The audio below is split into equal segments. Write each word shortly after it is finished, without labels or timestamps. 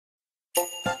Idioms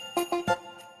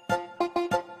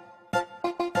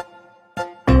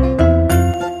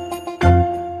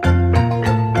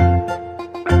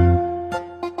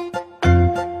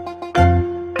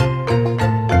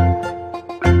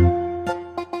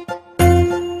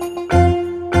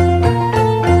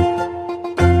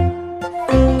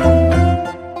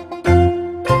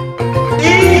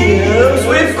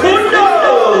with Kundur!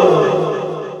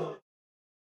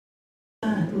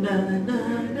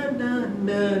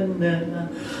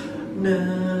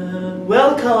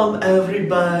 Welcome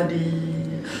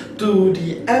everybody to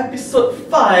the episode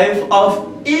 5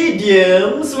 of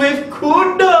Idioms with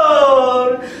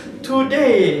Kundur.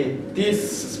 Today, this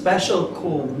special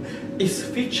comb is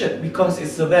featured because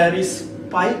it's very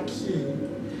spiky.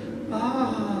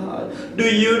 Do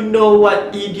you know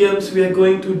what idioms we are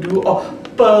going to do, or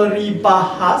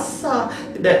peribahasa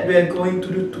that we are going to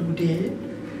do today?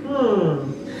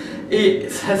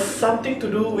 It has something to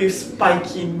do with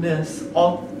spikiness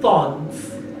or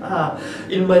thorns.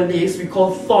 In Malays, we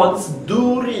call thorns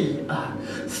duri.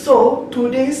 So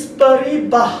today's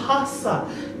peribahasa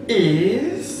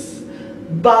is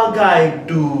bagai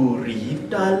duri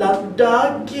dalam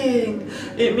daging.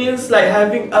 It means like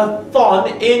having a thorn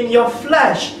in your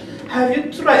flesh. Have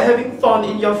you tried having thorn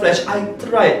in your flesh? I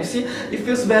tried. You see, it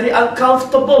feels very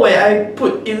uncomfortable when I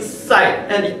put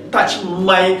inside and it touched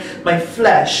my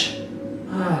flesh.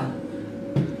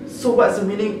 So what's the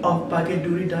meaning of bagai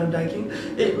duri dalam daging?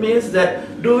 It means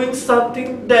that doing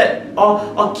something that or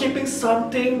keeping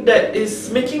something that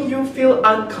is making you feel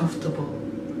uncomfortable.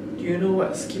 Do you know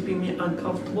what's keeping me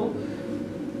uncomfortable?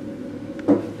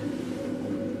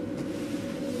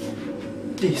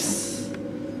 This.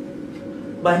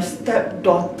 My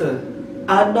stepdaughter,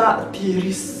 anak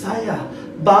tiri saya,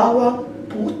 bawang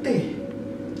putih.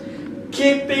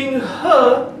 Keeping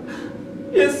her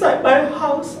inside my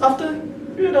house after,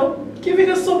 giving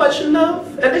her so much love,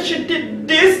 and then she did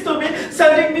this to me,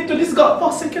 sending me to this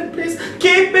godforsaken place.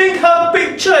 Keeping her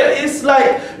picture is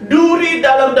like duri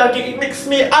dalam daging. It makes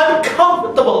me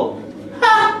uncomfortable.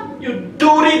 Ha! You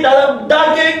duri dalam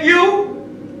daging, you!